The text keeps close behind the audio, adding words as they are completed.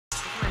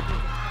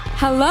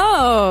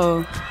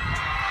Hello.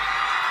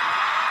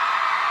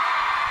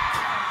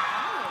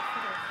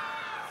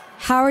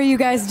 How are you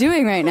guys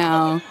doing right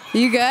now?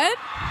 You good?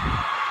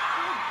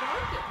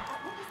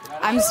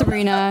 I'm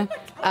Sabrina.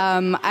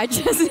 I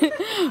just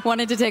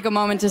wanted to take a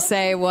moment to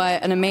say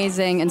what an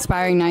amazing,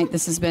 inspiring night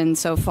this has been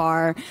so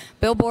far.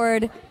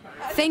 Billboard,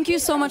 thank you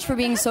so much for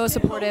being so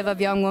supportive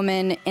of young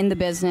women in the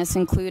business,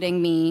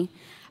 including me.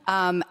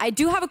 I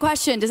do have a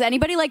question. Does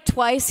anybody like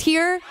Twice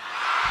here?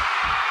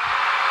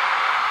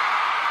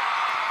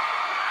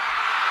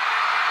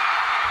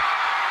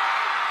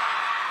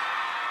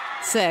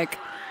 Sick.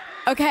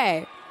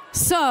 Okay,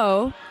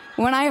 so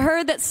when I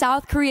heard that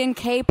South Korean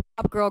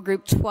K-pop girl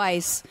group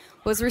Twice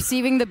was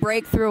receiving the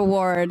Breakthrough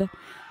Award,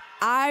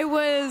 I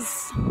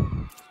was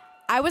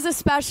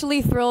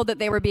especially thrilled that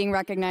they were being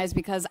recognized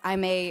because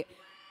I'm a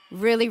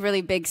really,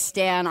 really big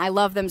stan. I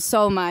love them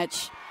so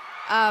much.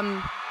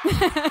 I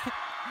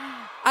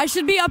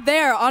should be up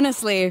there,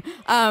 honestly.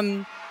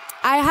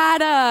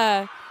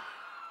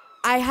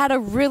 I had a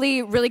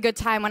really, really good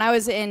time when I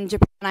was in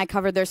Japan. I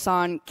covered their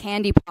song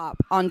Candy Pop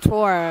on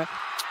tour.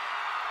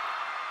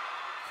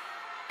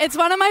 It's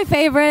one of my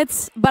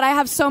favorites, but I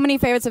have so many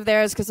favorites of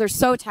theirs because they're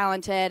so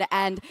talented.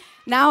 And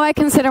now I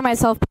consider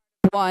myself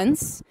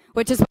once,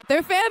 which is what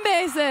their fan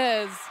base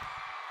is,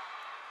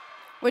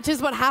 which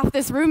is what half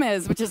this room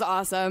is, which is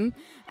awesome.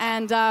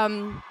 And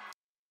I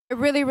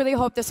really, really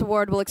hope this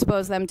award will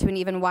expose them to an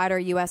even wider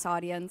U.S.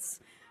 audience.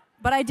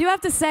 But I do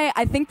have to say,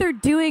 I think they're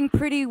doing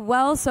pretty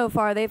well so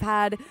far. They've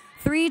had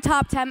 3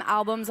 top 10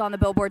 albums on the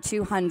Billboard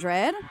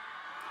 200.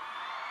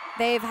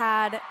 They've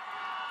had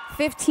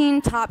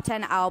 15 top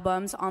 10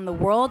 albums on the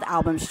World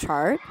Albums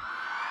Chart.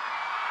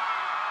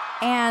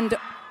 And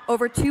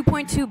over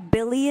 2.2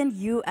 billion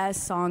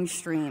U.S. song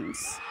streams.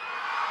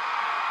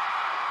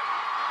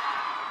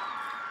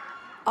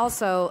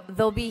 Also,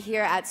 they'll be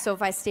here at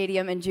SoFi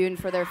Stadium in June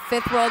for their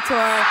 5th World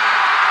Tour.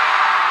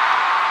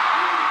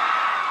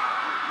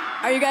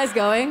 Are you guys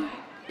going?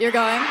 You're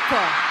going? Cool.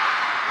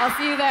 I'll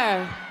see you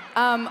there.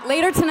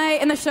 Later tonight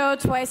in the show,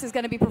 Twice is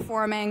going to be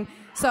performing,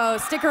 so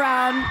stick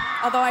around,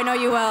 although I know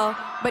you will.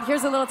 But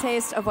here's a little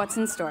taste of what's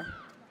in store.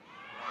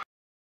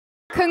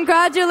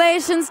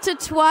 Congratulations to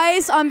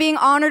Twice on being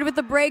honored with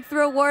the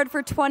Breakthrough Award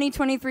for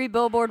 2023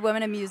 Billboard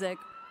Women in Music.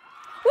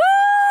 Woo!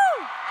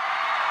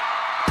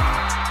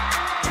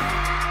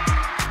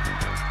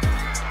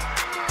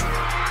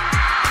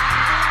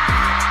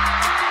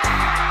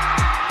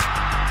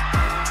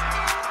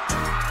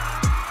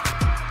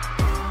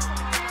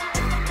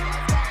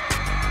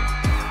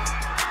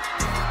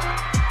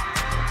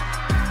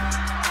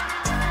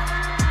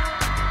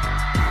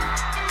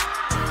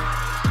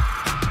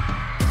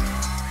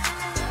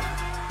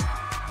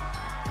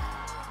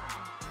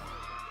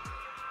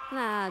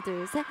 하나,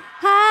 둘, 셋.